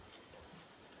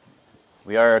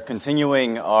We are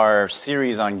continuing our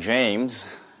series on James.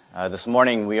 This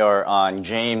morning we are on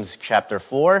James chapter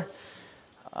 4,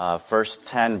 first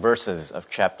 10 verses of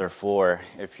chapter 4.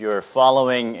 If you're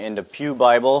following in the Pew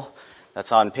Bible,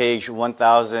 that's on page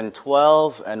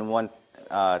 1012 and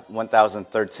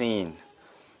 1013.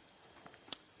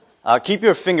 Keep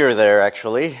your finger there,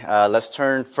 actually. Let's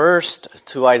turn first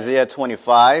to Isaiah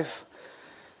 25.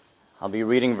 I'll be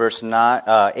reading verse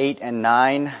 8 and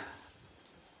 9.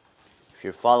 If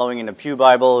you're following in the Pew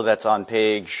Bible, that's on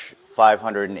page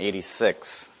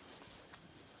 586.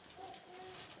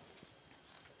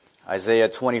 Isaiah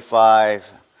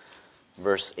 25,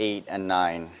 verse 8 and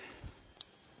 9.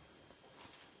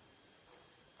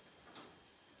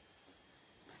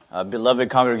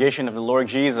 Beloved congregation of the Lord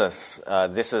Jesus,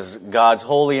 this is God's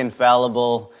holy,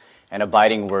 infallible, and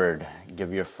abiding word.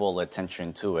 Give your full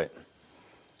attention to it.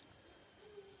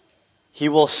 He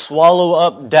will swallow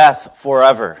up death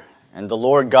forever, and the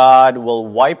Lord God will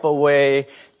wipe away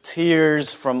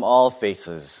tears from all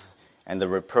faces, and the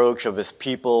reproach of his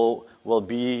people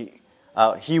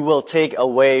he will take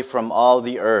away from all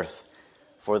the earth.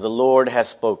 For the Lord has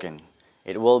spoken.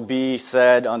 It will be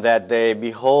said on that day,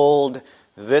 Behold,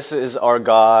 this is our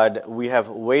God. We have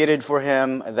waited for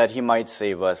him that he might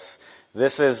save us.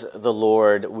 This is the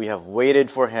Lord. We have waited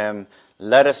for him.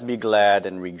 Let us be glad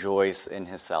and rejoice in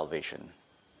his salvation.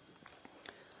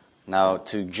 Now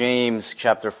to James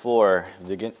chapter 4,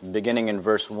 beginning in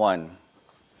verse 1.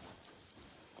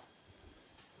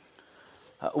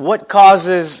 What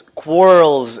causes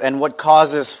quarrels and what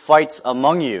causes fights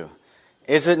among you?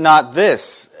 Is it not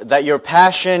this, that your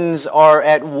passions are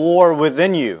at war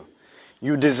within you?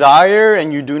 You desire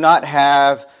and you do not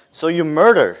have, so you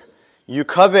murder. You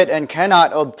covet and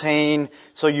cannot obtain,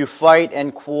 so you fight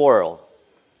and quarrel.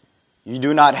 You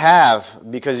do not have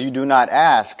because you do not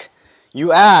ask.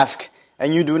 You ask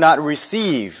and you do not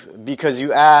receive because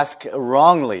you ask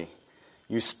wrongly.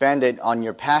 You spend it on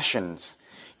your passions.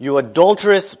 You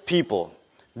adulterous people,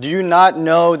 do you not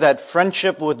know that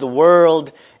friendship with the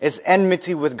world is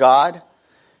enmity with God?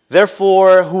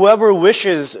 Therefore, whoever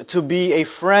wishes to be a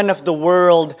friend of the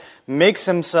world makes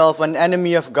himself an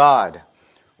enemy of God.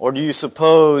 Or do you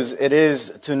suppose it is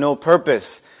to no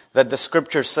purpose that the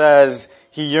Scripture says,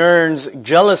 He yearns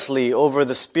jealously over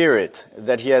the Spirit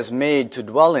that He has made to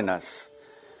dwell in us?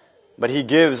 But He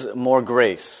gives more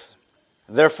grace.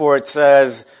 Therefore it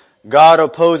says, God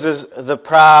opposes the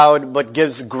proud, but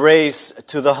gives grace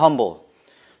to the humble.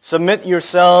 Submit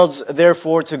yourselves,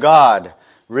 therefore, to God.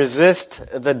 Resist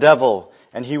the devil,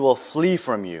 and he will flee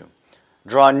from you.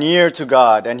 Draw near to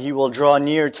God, and he will draw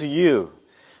near to you.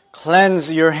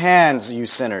 Cleanse your hands, you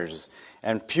sinners,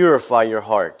 and purify your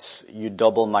hearts, you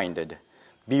double-minded.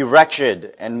 Be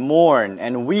wretched, and mourn,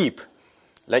 and weep.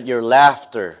 Let your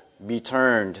laughter be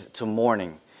turned to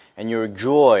mourning, and your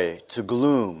joy to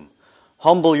gloom.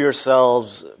 Humble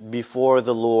yourselves before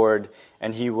the Lord,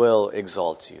 and he will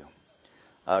exalt you.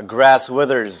 Grass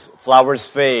withers, flowers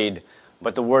fade,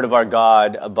 but the word of our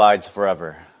God abides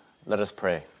forever. Let us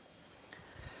pray.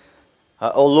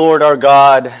 O Lord our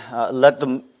God, let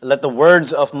the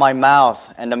words of my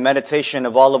mouth and the meditation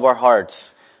of all of our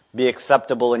hearts be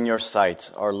acceptable in your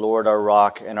sight, our Lord, our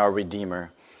rock, and our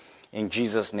Redeemer. In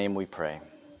Jesus' name we pray.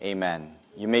 Amen.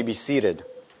 You may be seated.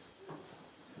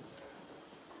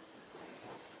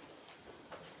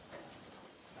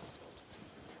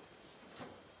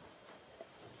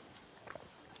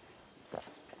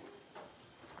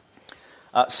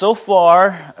 So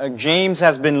far, James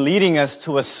has been leading us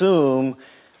to assume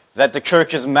that the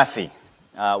church is messy.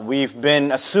 We've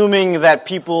been assuming that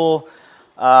people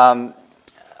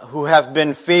who have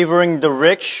been favoring the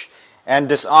rich and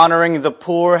dishonoring the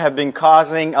poor have been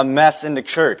causing a mess in the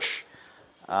church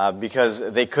because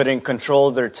they couldn't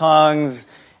control their tongues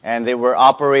and they were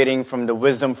operating from the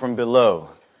wisdom from below.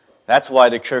 That's why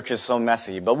the church is so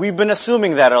messy. But we've been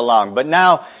assuming that along. But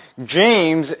now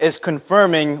James is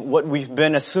confirming what we've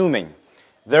been assuming.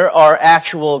 There are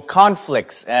actual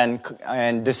conflicts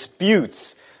and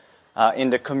disputes in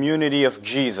the community of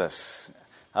Jesus.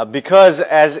 Because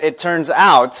as it turns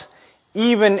out,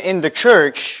 even in the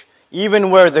church, even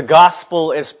where the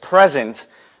gospel is present,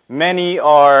 many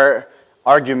are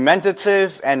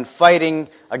argumentative and fighting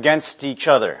against each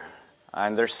other.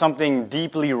 And there's something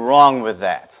deeply wrong with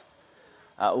that.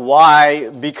 Why?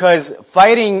 Because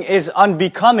fighting is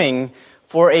unbecoming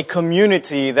for a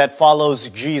community that follows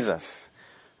Jesus.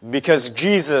 Because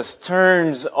Jesus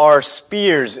turns our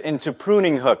spears into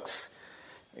pruning hooks.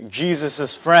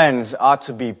 Jesus' friends ought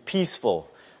to be peaceful,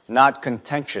 not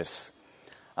contentious.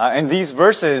 In these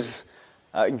verses,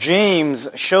 James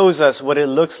shows us what it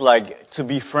looks like to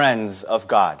be friends of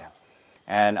God.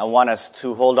 And I want us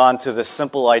to hold on to this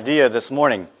simple idea this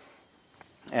morning.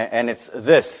 And it's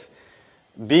this.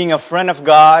 Being a friend of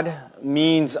God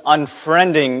means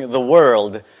unfriending the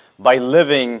world by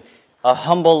living a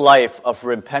humble life of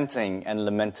repenting and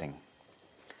lamenting.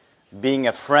 Being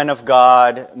a friend of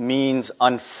God means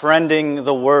unfriending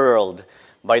the world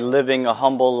by living a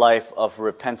humble life of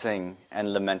repenting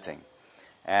and lamenting.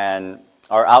 And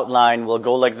our outline will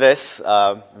go like this,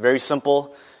 very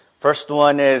simple. First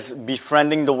one is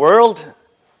befriending the world.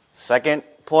 Second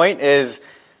point is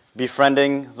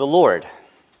befriending the Lord.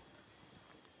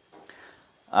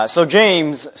 So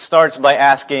James starts by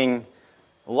asking,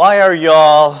 why are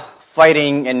y'all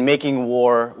fighting and making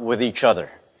war with each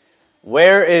other?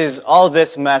 Where is all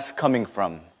this mess coming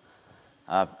from?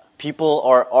 People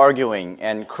are arguing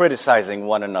and criticizing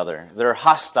one another. They're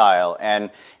hostile and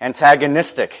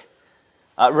antagonistic.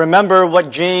 Remember what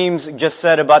James just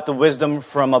said about the wisdom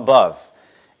from above.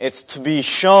 It's to be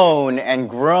shown and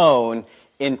grown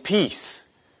in peace.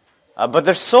 But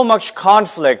there's so much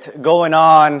conflict going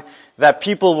on that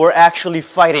people were actually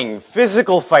fighting,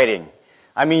 physical fighting.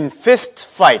 I mean, fist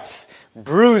fights,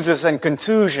 bruises and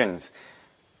contusions.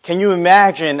 Can you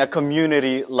imagine a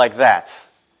community like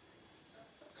that?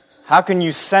 How can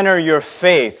you center your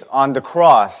faith on the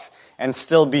cross and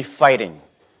still be fighting?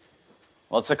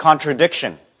 Well, it's a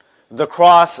contradiction. The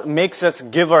cross makes us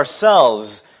give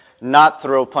ourselves, not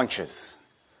throw punches.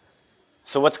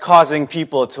 So what's causing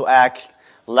people to act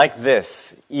like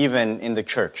this, even in the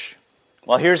church?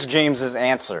 Well, here's James's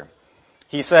answer.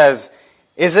 He says,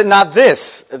 is it not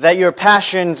this, that your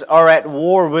passions are at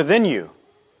war within you?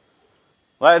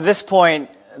 Well, at this point,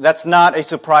 that's not a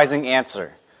surprising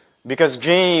answer, because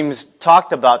James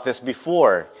talked about this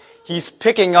before. He's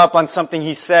picking up on something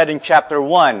he said in chapter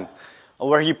 1,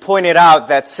 where he pointed out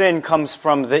that sin comes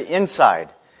from the inside.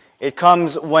 It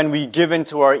comes when we give in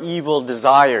to our evil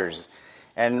desires,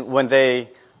 and when they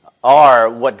are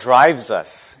what drives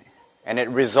us, and it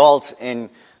results in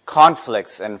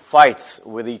conflicts and fights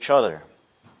with each other.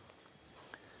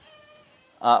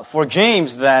 For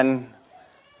James, then,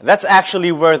 that's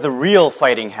actually where the real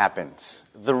fighting happens.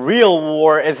 The real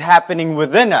war is happening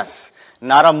within us,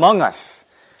 not among us.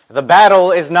 The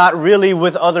battle is not really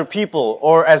with other people,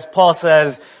 or as Paul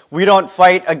says, we don't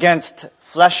fight against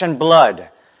flesh and blood.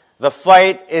 The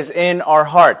fight is in our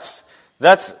hearts.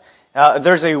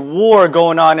 There's a war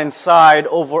going on inside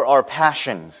over our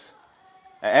passions.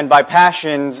 And by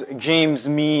passions, James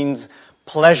means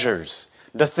pleasures,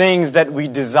 the things that we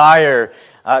desire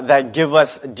that give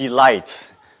us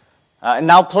delight.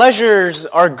 Now, pleasures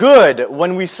are good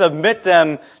when we submit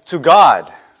them to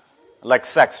God, like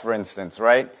sex, for instance,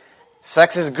 right?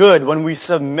 Sex is good when we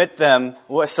submit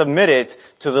it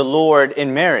to the Lord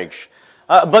in marriage.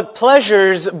 But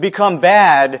pleasures become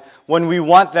bad when we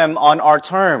want them on our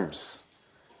terms,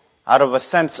 out of a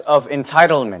sense of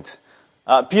entitlement.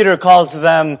 Peter calls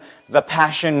them the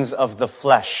passions of the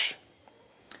flesh.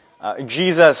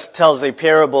 Jesus tells a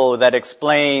parable that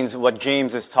explains what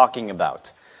James is talking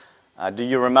about. Do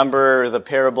you remember the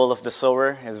parable of the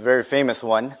sower? It's a very famous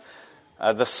one.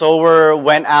 The sower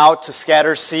went out to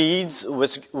scatter seeds,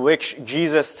 which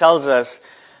Jesus tells us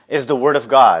is the Word of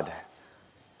God.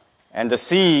 And the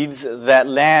seeds that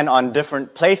land on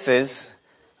different places,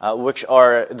 which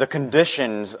are the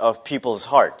conditions of people's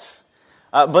hearts.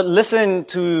 But listen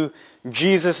to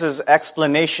Jesus'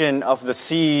 explanation of the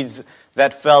seeds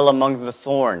that fell among the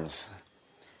thorns.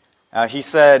 He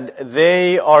said,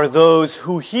 they are those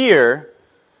who hear,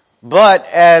 but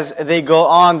as they go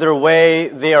on their way,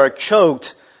 they are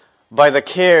choked by the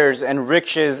cares and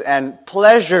riches and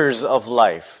pleasures of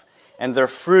life, and their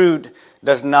fruit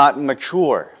does not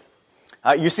mature.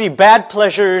 You see, bad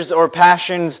pleasures or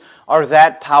passions are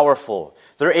that powerful.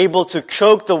 They're able to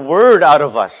choke the word out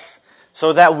of us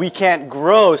so that we can't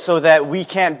grow, so that we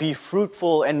can't be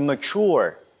fruitful and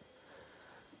mature.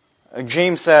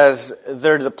 James says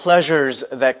they're the pleasures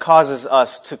that causes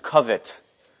us to covet.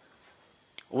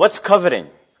 What's coveting?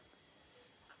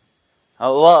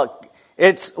 Well,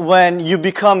 it's when you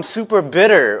become super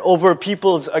bitter over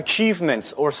people's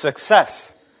achievements or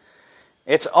success.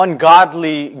 It's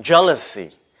ungodly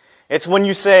jealousy. It's when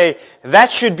you say, that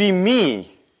should be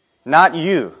me, not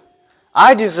you.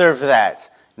 I deserve that,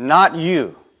 not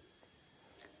you.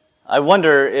 I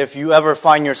wonder if you ever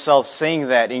find yourself saying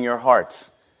that in your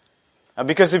hearts.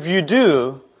 Because if you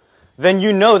do, then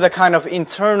you know the kind of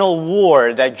internal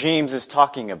war that James is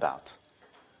talking about.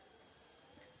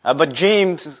 But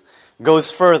James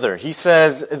goes further. He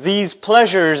says, these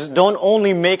pleasures don't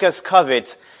only make us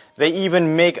covet, they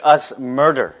even make us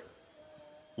murder.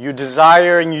 You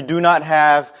desire and you do not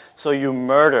have, so you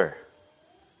murder.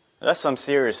 That's some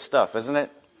serious stuff, isn't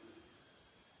it?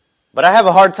 But I have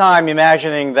a hard time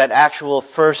imagining that actual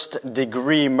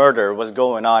first-degree murder was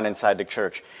going on inside the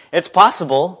church. It's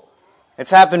possible. It's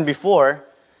happened before.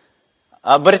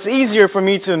 But it's easier for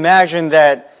me to imagine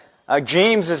that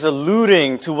James is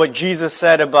alluding to what Jesus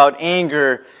said about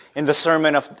anger in the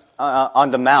Sermon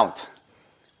on the Mount,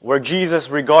 where Jesus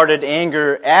regarded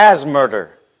anger as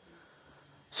murder.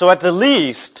 So at the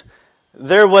least,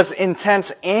 there was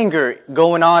intense anger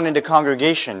going on in the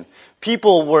congregation.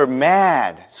 People were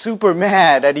mad, super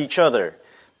mad at each other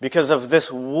because of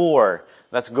this war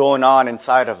that's going on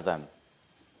inside of them.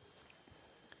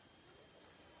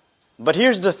 But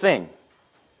here's the thing.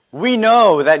 We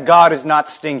know that God is not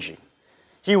stingy.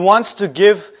 He wants to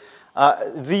give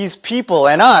these people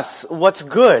and us what's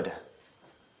good.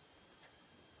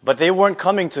 But they weren't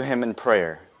coming to Him in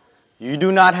prayer. You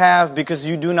do not have because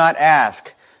you do not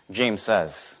ask, James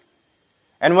says.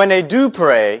 And when they do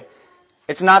pray,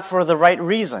 it's not for the right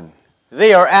reason.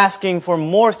 They are asking for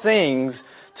more things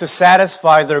to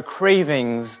satisfy their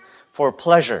cravings for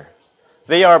pleasure.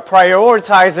 They are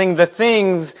prioritizing the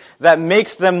things that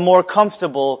makes them more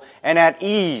comfortable and at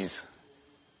ease.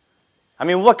 I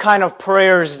mean, what kind of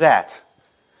prayer is that?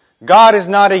 God is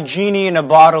not a genie in a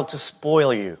bottle to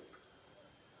spoil you.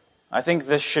 I think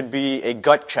this should be a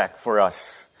gut check for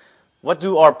us. What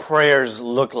do our prayers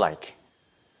look like?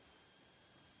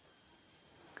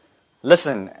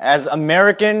 Listen, as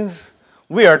Americans,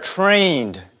 we are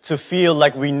trained to feel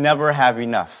like we never have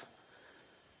enough.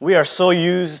 We are so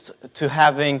used to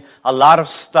having a lot of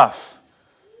stuff.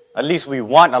 At least we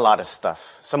want a lot of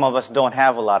stuff. Some of us don't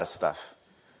have a lot of stuff.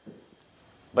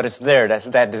 But it's there. That's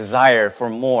that desire for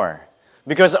more.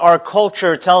 Because our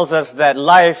culture tells us that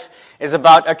life is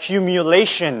about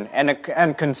accumulation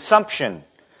and consumption.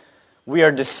 We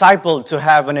are discipled to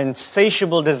have an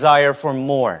insatiable desire for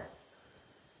more.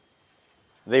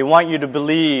 They want you to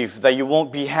believe that you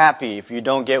won't be happy if you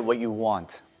don't get what you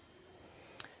want.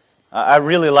 I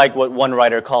really like what one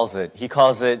writer calls it. He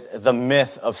calls it the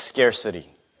myth of scarcity.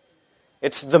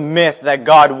 It's the myth that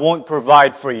God won't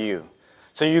provide for you.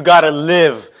 So you got to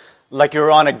live like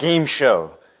you're on a game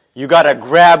show. You got to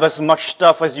grab as much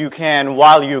stuff as you can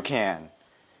while you can,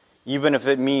 even if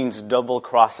it means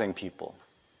double-crossing people.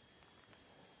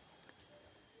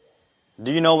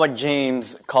 Do you know what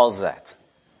James calls that?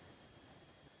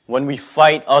 When we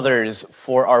fight others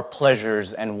for our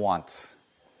pleasures and wants.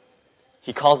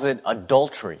 He calls it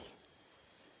adultery.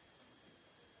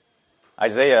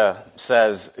 Isaiah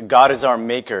says, God is our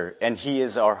maker and He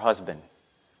is our husband.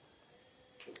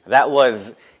 That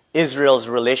was Israel's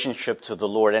relationship to the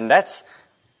Lord, and that's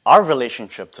our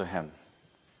relationship to Him.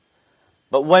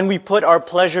 But when we put our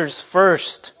pleasures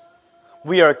first,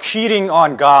 we are cheating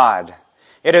on God.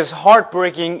 It is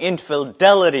heartbreaking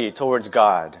infidelity towards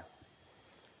God.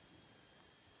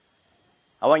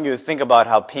 I want you to think about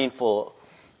how painful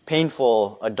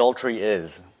adultery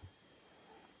is.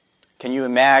 Can you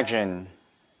imagine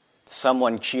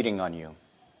someone cheating on you?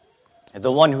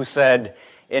 The one who said,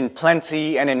 in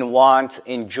plenty and in want,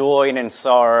 in joy and in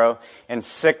sorrow, in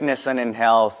sickness and in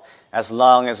health, as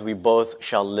long as we both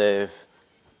shall live.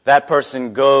 That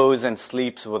person goes and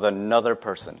sleeps with another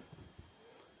person.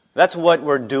 That's what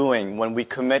we're doing when we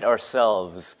commit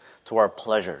ourselves to our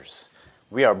pleasures.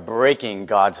 We are breaking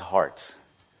God's heart.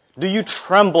 Do you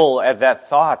tremble at that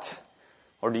thought?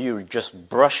 Or do you just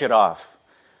brush it off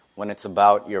when it's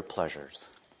about your pleasures?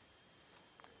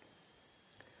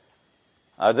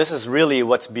 This is really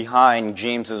what's behind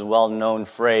James's well-known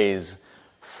phrase,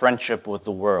 friendship with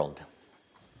the world.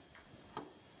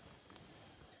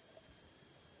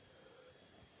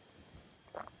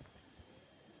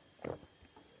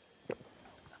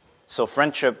 So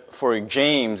friendship for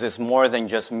James is more than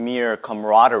just mere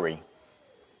camaraderie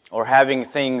or having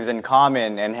things in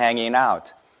common and hanging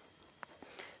out.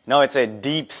 No, it's a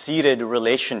deep-seated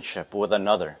relationship with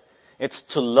another. It's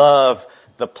to love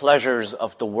the pleasures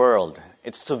of the world.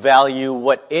 It's to value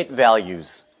what it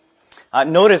values.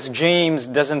 Notice James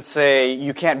doesn't say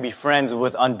you can't be friends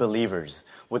with unbelievers,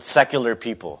 with secular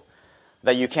people,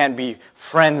 that you can't be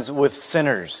friends with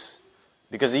sinners,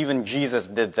 because even Jesus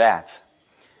did that.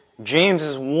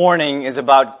 James's warning is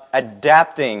about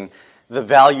adapting the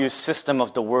value system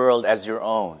of the world as your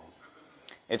own.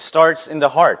 It starts in the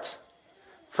heart.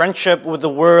 Friendship with the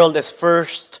world is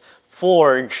first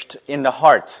forged in the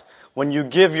heart. When you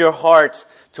give your heart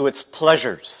to its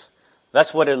pleasures,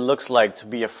 that's what it looks like to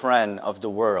be a friend of the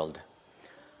world.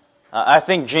 I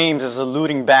think James is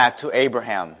alluding back to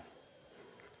Abraham.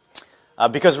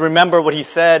 Because remember what he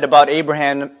said about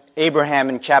Abraham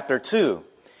in chapter 2.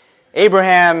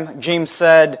 Abraham, James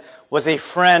said, was a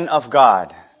friend of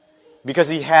God. because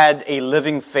he had a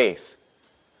living faith.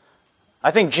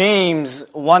 I think James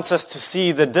wants us to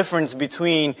see the difference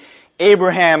between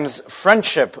Abraham's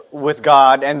friendship with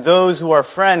God and those who are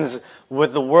friends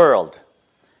with the world.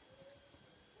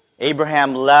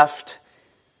 Abraham left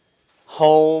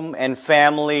home and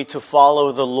family to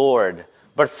follow the Lord,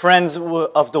 but friends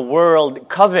of the world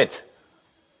covet.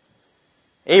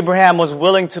 Abraham was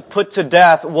willing to put to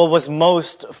death what was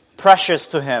most precious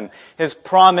to him, his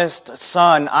promised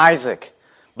son Isaac.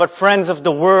 But friends of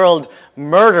the world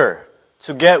murder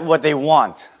to get what they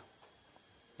want.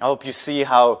 I hope you see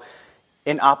how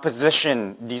in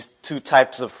opposition these two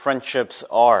types of friendships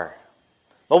are.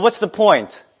 But what's the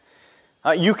point?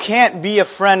 You can't be a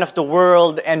friend of the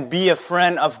world and be a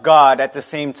friend of God at the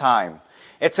same time.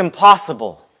 It's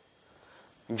impossible.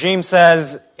 James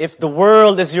says, if the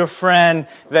world is your friend,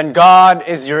 then God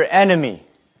is your enemy.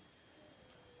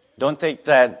 Don't take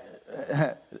that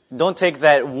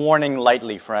warning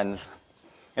lightly, friends.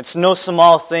 It's no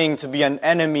small thing to be an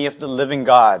enemy of the living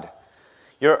God.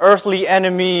 Your earthly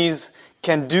enemies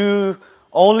can do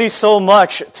only so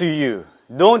much to you.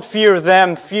 Don't fear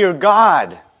them, fear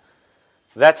God.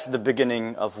 That's the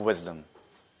beginning of wisdom.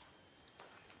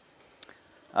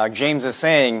 James is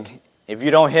saying, if you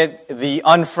don't hit the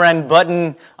unfriend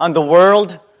button on the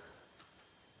world,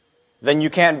 then you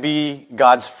can't be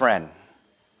God's friend.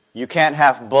 You can't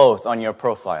have both on your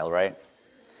profile, right?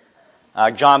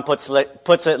 John puts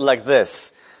it like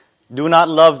this. Do not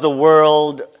love the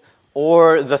world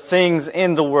or the things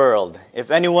in the world.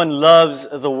 If anyone loves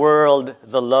the world,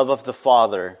 the love of the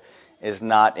Father is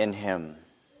not in him.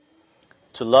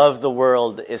 To love the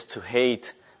world is to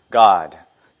hate God.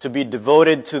 To be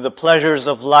devoted to the pleasures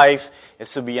of life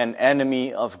is to be an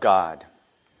enemy of God.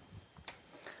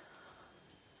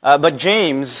 But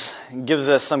James gives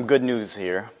us some good news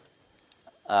here.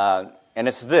 And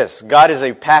it's this. God is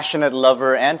a passionate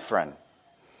lover and friend.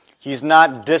 He's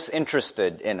not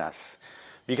disinterested in us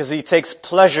because he takes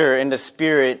pleasure in the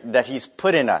spirit that he's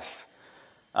put in us.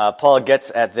 Paul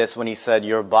gets at this when he said,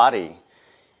 your body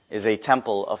is a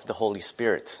temple of the Holy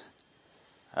Spirit.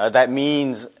 That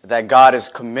means that God is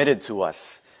committed to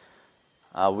us.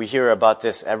 We hear about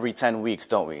this every 10 weeks,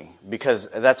 don't we? Because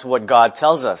that's what God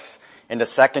tells us in the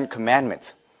second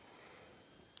commandment.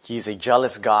 He's a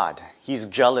jealous God. He's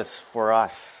jealous for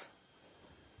us.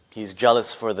 He's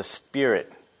jealous for the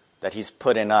Spirit that he's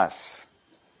put in us.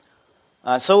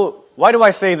 So why do I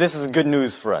say this is good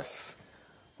news for us?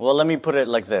 Well, let me put it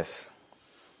like this.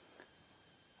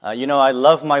 I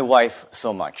love my wife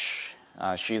so much.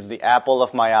 She's the apple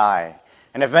of my eye.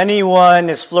 And if anyone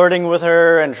is flirting with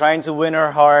her and trying to win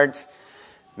her heart,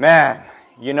 man,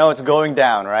 it's going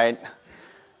down, right?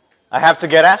 I have to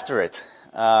get after it.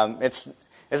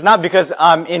 It's not because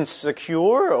I'm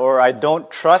insecure or I don't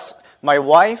trust my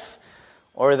wife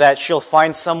or that she'll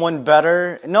find someone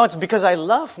better. No, it's because I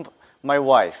love my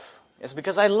wife. It's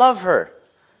because I love her.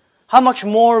 How much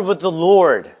more with the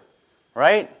Lord,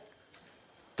 right?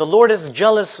 The Lord is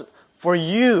jealous for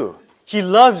you. He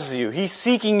loves you. He's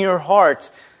seeking your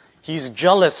heart. He's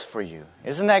jealous for you.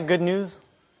 Isn't that good news?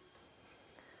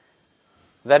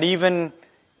 That even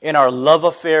in our love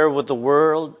affair with the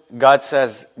world, God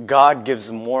says God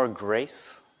gives more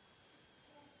grace.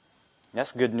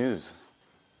 That's good news.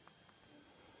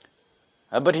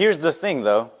 But here's the thing,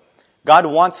 though. God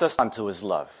wants us onto his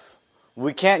love.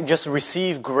 We can't just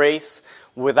receive grace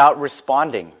without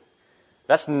responding.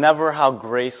 That's never how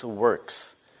grace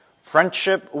works.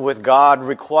 Friendship with God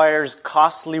requires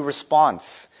costly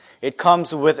response. It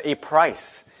comes with a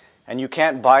price, and you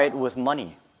can't buy it with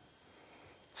money.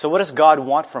 So what does God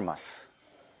want from us?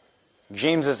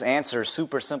 James's answer is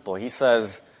super simple. He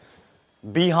says,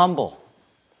 be humble.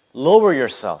 Lower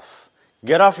yourself.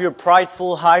 Get off your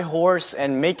prideful high horse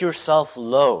and make yourself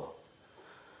low.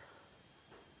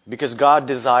 Because God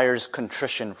desires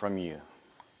contrition from you.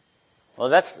 Well,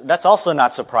 that's also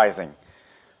not surprising.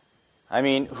 I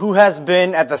mean, who has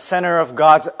been at the center of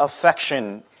God's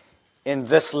affection in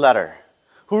this letter?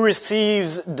 Who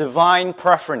receives divine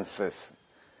preferences?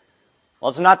 Well,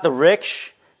 it's not the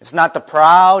rich, it's not the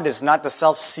proud, it's not the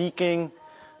self-seeking.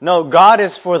 No, God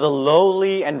is for the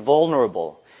lowly and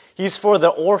vulnerable. He's for the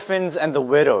orphans and the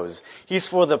widows. He's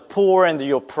for the poor and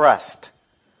the oppressed.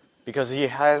 Because he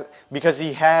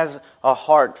has a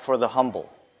heart for the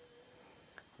humble.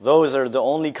 Those are the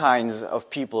only kinds of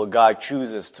people God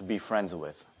chooses to be friends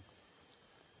with.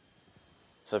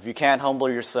 So if you can't humble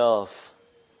yourself,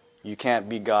 you can't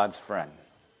be God's friend.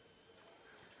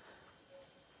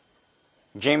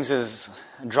 James is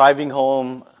driving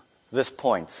home this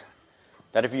point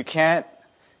that if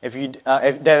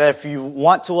you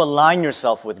want to align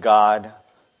yourself with God,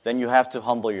 then you have to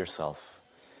humble yourself.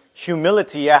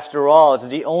 Humility, after all, is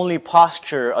the only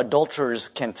posture adulterers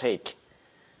can take.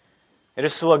 It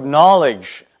is to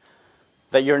acknowledge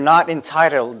that you're not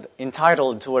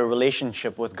entitled to a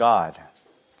relationship with God.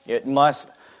 It must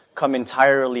come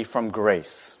entirely from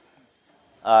grace.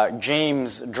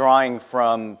 James, drawing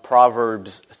from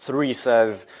Proverbs 3,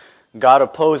 says, God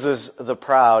opposes the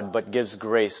proud but gives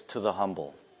grace to the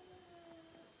humble.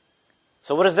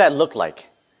 So what does that look like?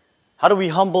 How do we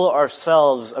humble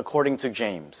ourselves according to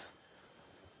James?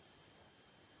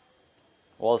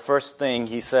 Well, first thing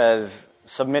he says,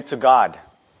 submit to God.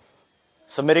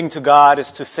 Submitting to God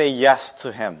is to say yes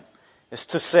to Him. Is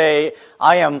to say,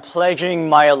 I am pledging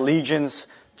my allegiance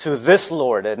to this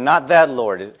Lord and not that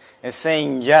Lord. Is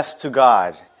saying yes to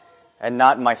God and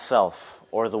not myself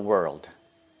or the world.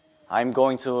 I'm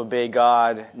going to obey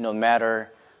God no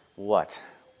matter what.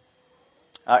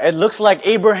 It looks like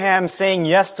Abraham saying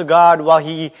yes to God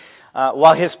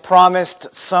while his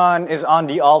promised son is on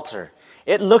the altar.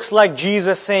 It looks like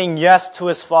Jesus saying yes to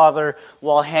his Father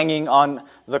while hanging on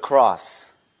the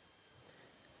cross.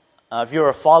 If you're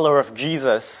a follower of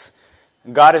Jesus,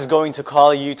 God is going to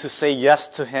call you to say yes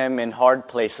to Him in hard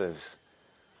places.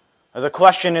 The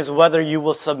question is whether you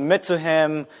will submit to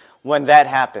Him when that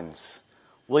happens.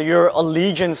 Will your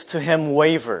allegiance to Him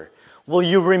waver? Will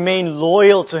you remain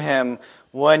loyal to Him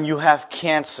when you have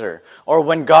cancer or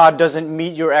when God doesn't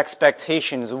meet your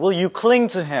expectations? Will you cling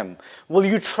to Him? Will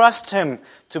you trust Him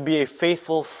to be a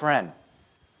faithful friend?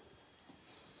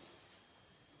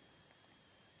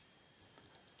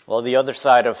 Well, the other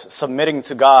side of submitting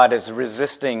to God is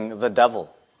resisting the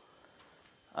devil.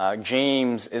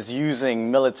 James is using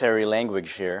military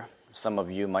language here. Some of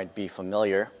you might be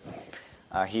familiar.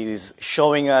 He's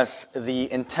showing us the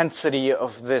intensity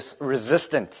of this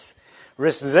resistance.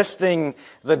 Resisting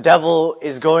the devil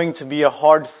is going to be a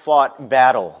hard-fought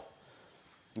battle.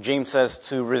 James says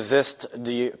to resist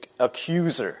the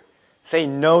accuser. Say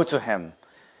no to him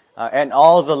and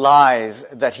all the lies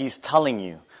that he's telling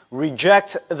you.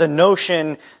 Reject the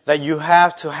notion that you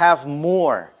have to have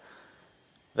more,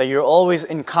 that you're always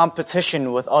in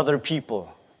competition with other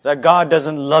people, that God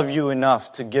doesn't love you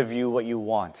enough to give you what you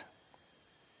want.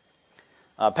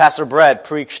 Pastor Brett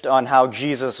preached on how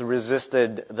Jesus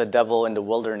resisted the devil in the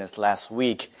wilderness last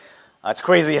week. It's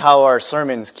crazy how our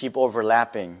sermons keep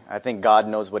overlapping. I think God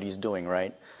knows what He's doing,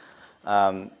 right?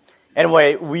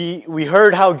 Anyway, we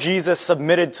heard how Jesus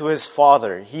submitted to His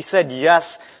Father. He said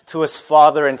yes to His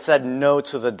Father and said no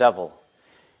to the devil.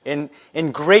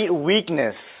 In great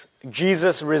weakness,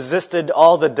 Jesus resisted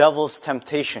all the devil's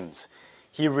temptations.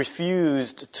 He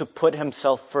refused to put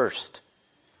Himself first.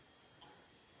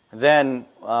 Then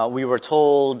we were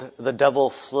told the devil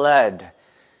fled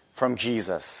from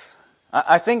Jesus.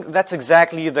 I think that's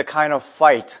exactly the kind of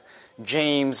fight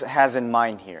James has in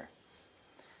mind here.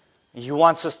 He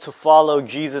wants us to follow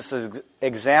Jesus'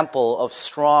 example of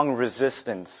strong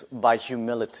resistance by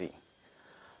humility.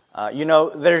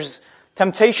 There's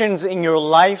temptations in your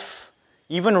life,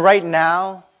 even right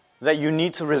now, that you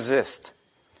need to resist.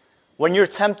 When you're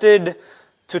tempted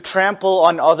to trample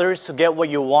on others to get what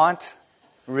you want,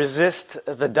 resist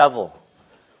the devil.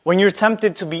 When you're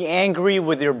tempted to be angry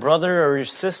with your brother or your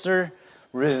sister,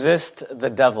 resist the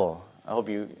devil. I hope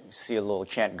you see a little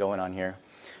chant going on here.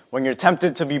 When you're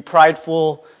tempted to be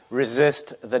prideful,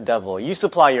 resist the devil. You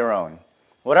supply your own.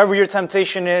 Whatever your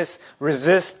temptation is,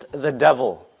 resist the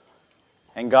devil.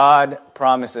 And God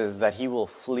promises that He will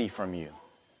flee from you.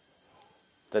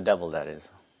 The devil, that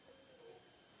is.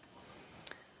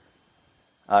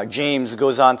 James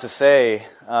goes on to say,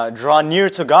 draw near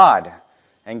to God,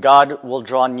 and God will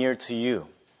draw near to you.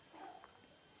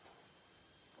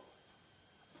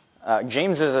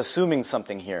 James is assuming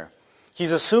something here.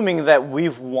 He's assuming that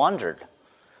we've wandered,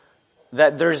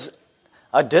 that there's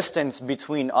a distance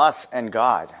between us and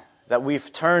God, that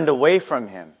we've turned away from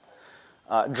Him.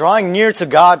 Drawing near to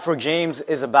God for James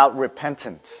is about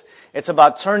repentance. It's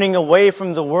about turning away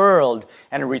from the world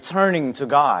and returning to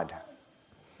God.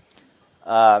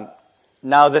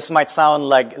 Now this might sound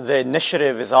like the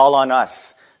initiative is all on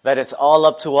us, that it's all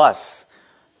up to us,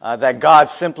 that God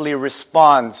simply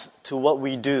responds to what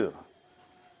we do.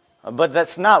 But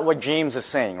that's not what James is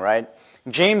saying, right?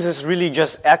 James is really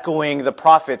just echoing the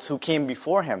prophets who came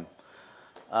before him.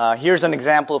 Here's an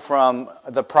example from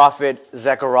the prophet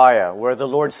Zechariah, where the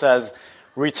Lord says,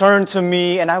 return to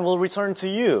me and I will return to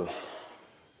you.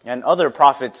 And other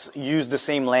prophets use the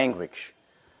same language.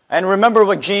 And remember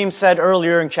what James said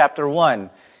earlier in chapter 1.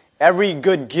 Every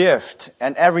good gift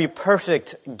and every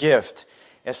perfect gift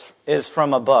is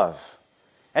from above.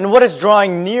 And what is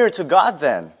drawing near to God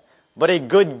then? But a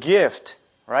good gift,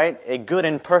 right? A good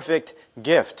and perfect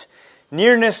gift.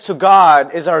 Nearness to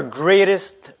God is our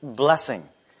greatest blessing,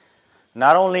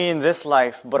 not only in this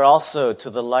life, but also to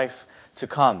the life to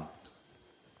come.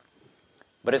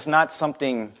 But it's not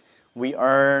something we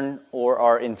earn or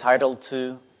are entitled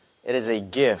to. It is a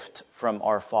gift from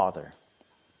our Father.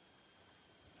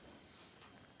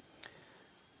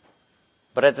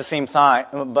 But at the same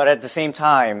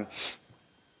time,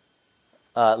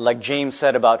 like James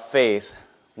said about faith,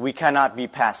 we cannot be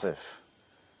passive.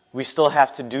 We still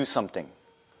have to do something.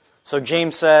 So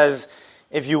James says,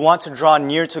 if you want to draw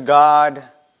near to God,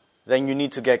 then you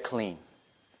need to get clean.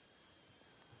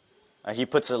 He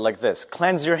puts it like this: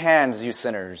 cleanse your hands, you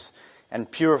sinners, and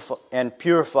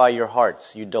purify your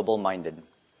hearts, you double-minded.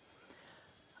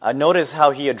 Notice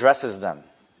how he addresses them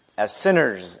as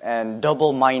sinners and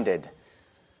double-minded.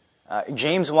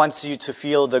 James wants you to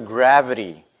feel the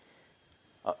gravity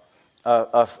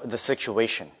of the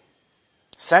situation.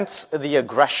 Sense the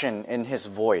aggression in his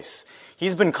voice.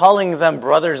 He's been calling them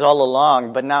brothers all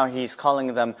along, but now he's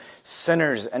calling them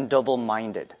sinners and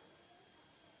double-minded.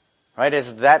 Right?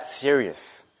 It's that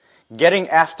serious. Getting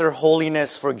after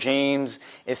holiness for James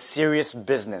is serious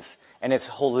business, and it's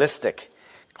holistic.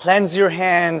 Cleanse your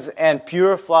hands and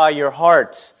purify your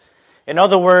hearts. In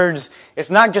other words,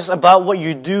 it's not just about what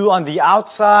you do on the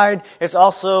outside, it's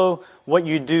also what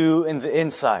you do in the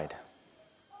inside.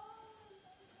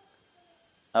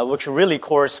 Which really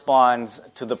corresponds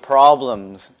to the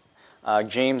problems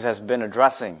James has been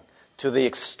addressing, to the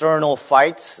external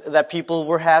fights that people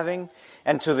were having,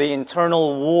 and to the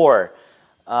internal war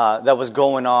that was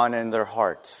going on in their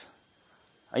hearts.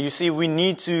 You see, we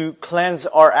need to cleanse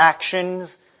our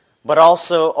actions, but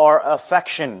also our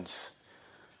affections.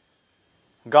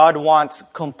 God wants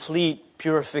complete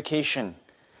purification.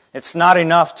 It's not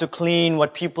enough to clean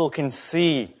what people can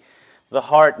see. The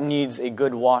heart needs a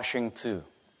good washing too.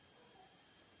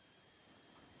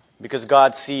 Because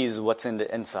God sees what's in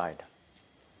the inside.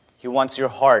 He wants your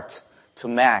heart to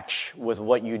match with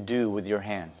what you do with your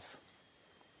hands.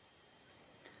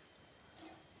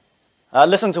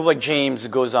 Listen to what James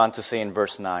goes on to say in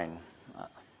verse 9.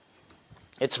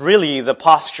 It's really the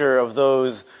posture of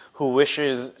those who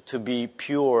wishes to be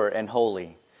pure and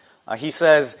holy. He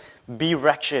says, be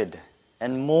wretched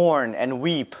and mourn and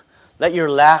weep. Let your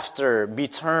laughter be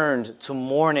turned to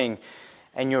mourning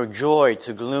and your joy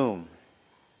to gloom.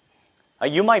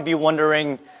 You might be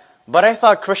wondering, but I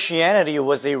thought Christianity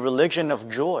was a religion of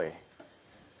joy.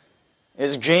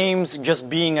 Is James just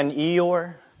being an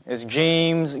Eeyore? Is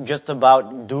James just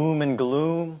about doom and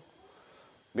gloom?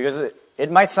 Because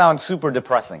it might sound super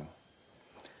depressing.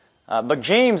 But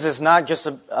James is not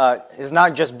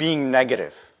just being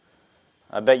negative.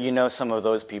 I bet you know some of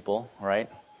those people, right?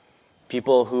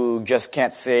 People who just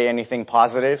can't say anything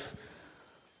positive.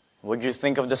 What'd you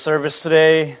think of the service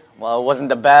today? Well, it wasn't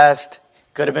the best.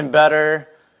 Could have been better.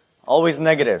 Always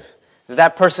negative. Is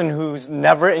that person who's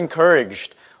never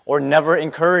encouraged or never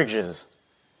encourages?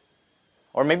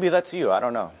 Or maybe that's you. I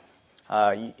don't know.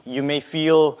 You may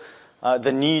feel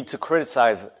the need to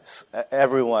criticize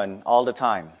everyone all the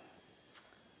time.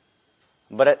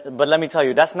 But let me tell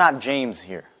you, that's not James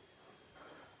here.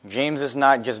 James is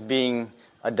not just being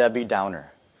a Debbie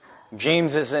Downer.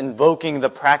 James is invoking the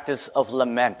practice of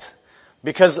lament.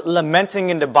 Because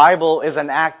lamenting in the Bible is an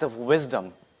act of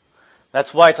wisdom.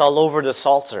 That's why it's all over the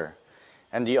Psalter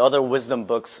and the other wisdom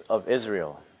books of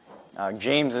Israel.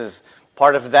 James is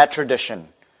part of that tradition.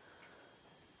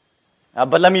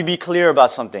 But let me be clear about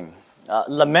something.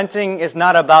 Lamenting is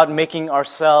not about making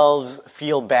ourselves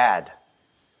feel bad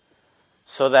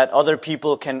so that other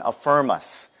people can affirm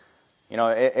us. You know,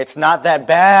 it's not that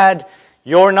bad.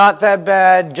 You're not that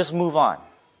bad. Just move on.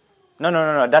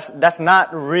 No. That's not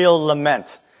real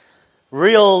lament.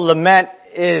 Real lament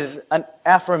is an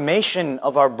affirmation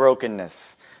of our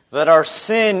brokenness, that our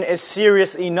sin is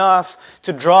serious enough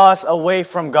to draw us away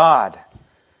from God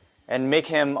and make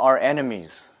Him our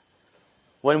enemies.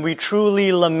 When we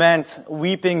truly lament,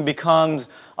 weeping becomes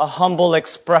a humble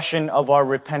expression of our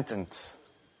repentance.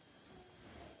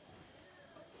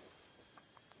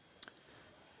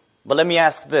 But let me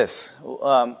ask this.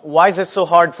 Why is it so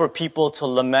hard for people to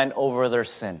lament over their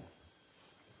sin?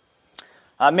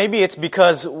 Maybe it's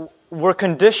because we're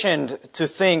conditioned to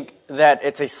think that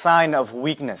it's a sign of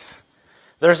weakness.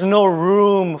 There's no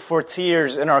room for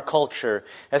tears in our culture,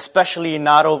 especially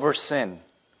not over sin.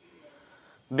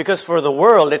 Because for the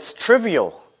world, it's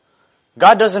trivial.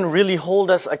 God doesn't really hold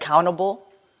us accountable.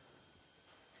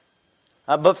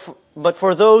 But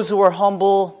for those who are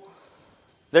humble,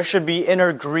 there should be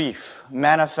inner grief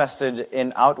manifested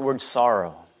in outward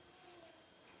sorrow.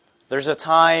 There's a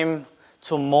time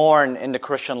to mourn in the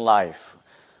Christian life.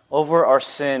 Over our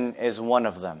sin is one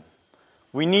of them.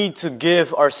 We need to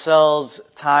give ourselves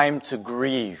time to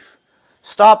grieve.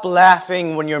 Stop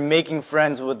laughing when you're making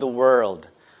friends with the world.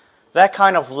 That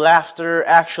kind of laughter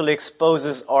actually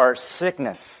exposes our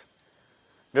sickness.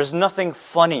 There's nothing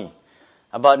funny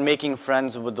about making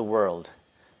friends with the world.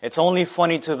 It's only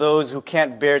funny to those who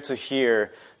can't bear to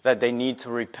hear that they need to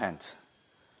repent.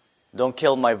 Don't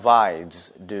kill my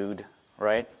vibes, dude,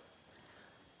 right?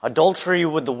 Adultery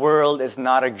with the world is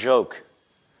not a joke.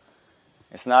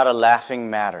 It's not a laughing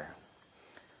matter.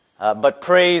 But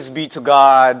praise be to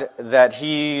God that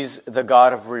He's the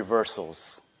God of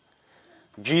reversals.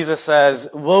 Jesus says,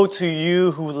 "Woe to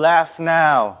you who laugh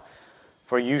now,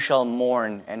 for you shall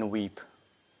mourn and weep."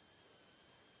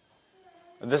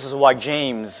 This is why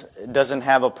James doesn't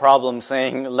have a problem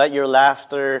saying, "Let your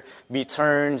laughter be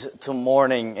turned to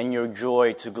mourning and your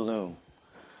joy to gloom."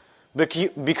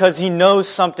 Because he knows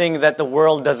something that the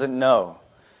world doesn't know.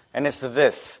 And it's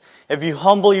this: if you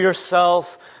humble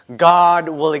yourself, God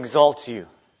will exalt you.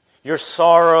 Your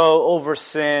sorrow over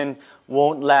sin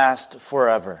won't last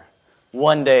forever.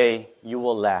 One day you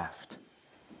will laugh.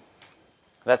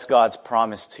 That's God's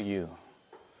promise to you.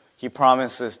 He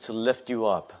promises to lift you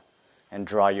up and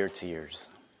dry your tears.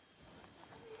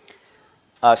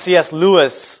 C.S.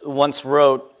 Lewis once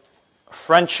wrote,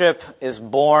 "Friendship is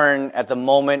born at the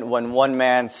moment when one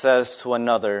man says to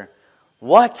another,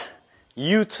 'What?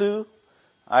 You too?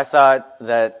 I thought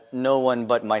that no one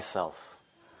but myself.'"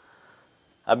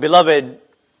 Beloved,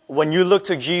 when you look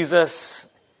to Jesus,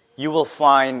 you will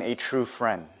find a true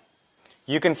friend.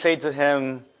 You can say to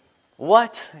him,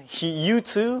 "What? You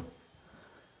too?"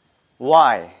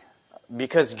 Why?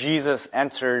 Because Jesus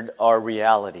entered our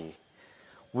reality.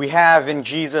 We have in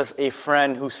Jesus a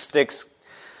friend who sticks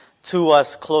to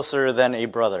us closer than a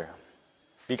brother,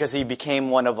 because he became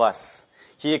one of us.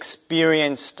 He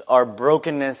experienced our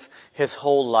brokenness his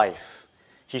whole life.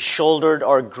 He shouldered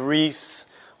our griefs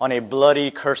on a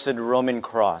bloody, cursed Roman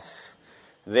cross.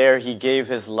 There he gave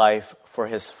his life for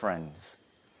his friends.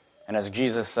 And as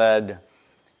Jesus said,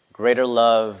 "Greater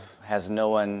love has no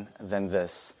one than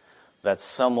this, that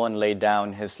someone lay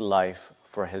down his life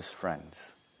for his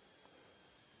friends."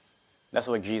 That's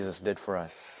what Jesus did for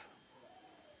us.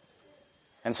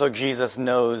 And so Jesus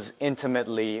knows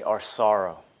intimately our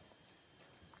sorrow.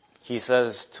 He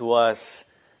says to us,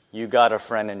 "You got a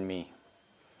friend in me."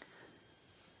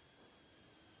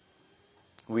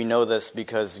 We know this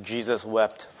because Jesus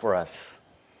wept for us.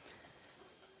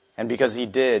 And because he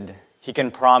did, he can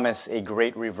promise a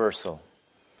great reversal.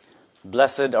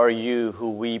 "Blessed are you who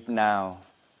weep now,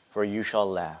 for you shall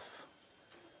laugh."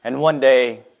 And one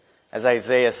day, as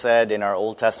Isaiah said in our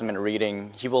Old Testament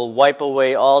reading, he will wipe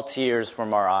away all tears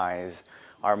from our eyes.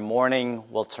 Our mourning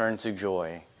will turn to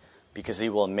joy, because he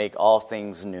will make all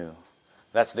things new.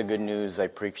 That's the good news I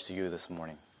preached to you this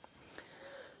morning.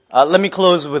 Let me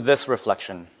close with this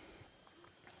reflection.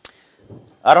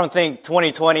 I don't think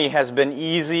 2020 has been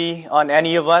easy on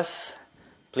any of us.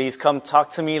 Please come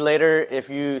talk to me later if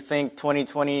you think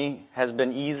 2020 has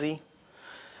been easy.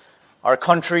 Our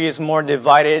country is more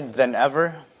divided than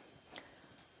ever.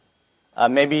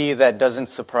 Maybe that doesn't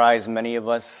surprise many of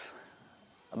us.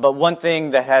 But one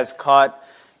thing that has caught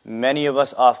many of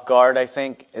us off guard, I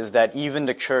think, is that even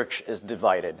the church is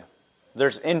divided.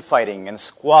 There's infighting and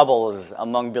squabbles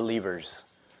among believers.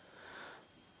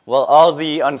 Well, all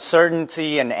the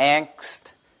uncertainty and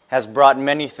angst has brought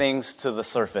many things to the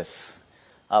surface.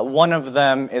 One of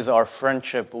them is our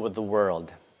friendship with the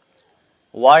world.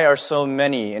 Why are so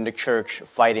many in the church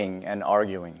fighting and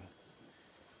arguing?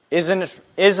 Isn't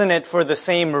it for the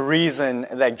same reason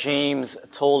that James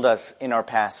told us in our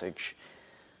passage?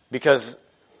 Because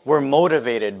we're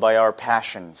motivated by our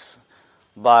passions,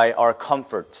 by our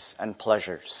comforts and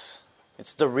pleasures.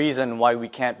 It's the reason why we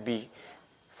can't be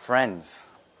friends.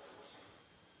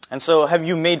 And so, have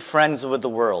you made friends with the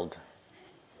world?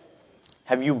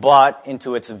 Have you bought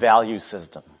into its value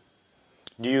system?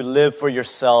 Do you live for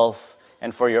yourself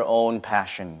and for your own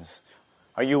passions?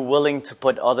 Are you willing to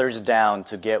put others down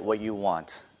to get what you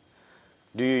want?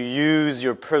 Do you use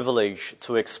your privilege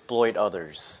to exploit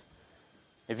others?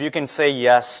 If you can say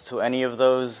yes to any of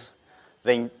those,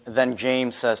 then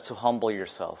James says to humble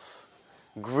yourself.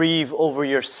 Grieve over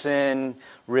your sin.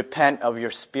 Repent of your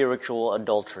spiritual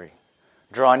adultery.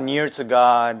 Draw near to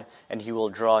God, and He will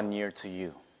draw near to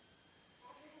you.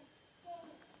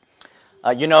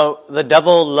 The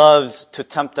devil loves to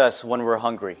tempt us when we're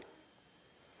hungry,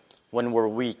 when we're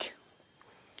weak,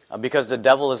 because the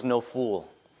devil is no fool.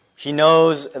 He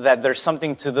knows that there's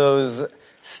something to those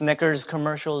Snickers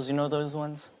commercials, you know those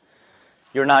ones?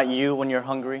 You're not you when you're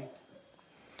hungry.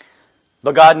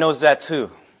 But God knows that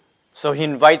too. So he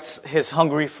invites his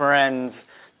hungry friends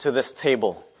to this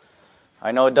table.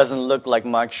 I know it doesn't look like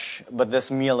much, but this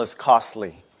meal is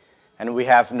costly, and we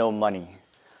have no money.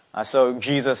 So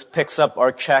Jesus picks up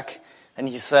our check, and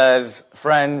he says,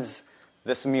 friends,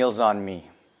 this meal's on me.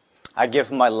 I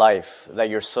give my life that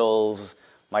your souls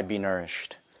might be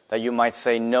nourished, that you might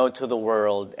say no to the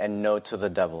world and no to the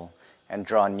devil, and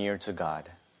draw near to God.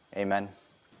 Amen.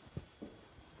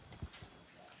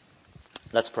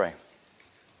 Let's pray.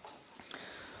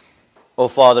 O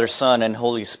Father, Son, and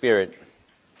Holy Spirit,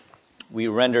 we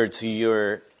render to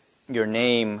your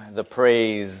name the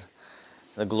praise,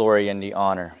 the glory, and the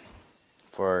honor,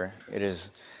 for it is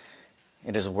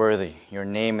worthy. Your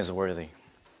name is worthy.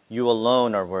 You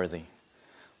alone are worthy.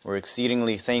 We're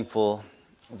exceedingly thankful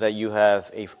that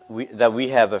we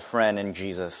have a friend in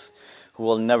Jesus who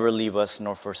will never leave us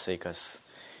nor forsake us.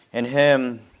 In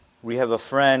him, we have a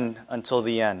friend until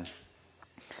the end.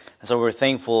 And so we're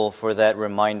thankful for that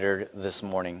reminder this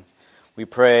morning. We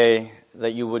pray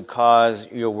that you would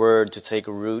cause your word to take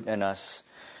root in us,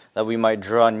 that we might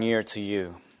draw near to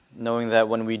you, knowing that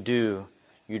when we do,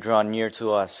 you draw near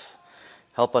to us.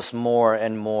 Help us more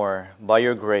and more, by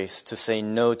your grace, to say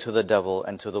no to the devil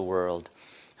and to the world.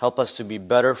 Help us to be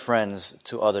better friends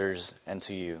to others and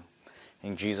to you.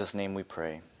 In Jesus' name we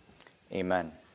pray. Amen.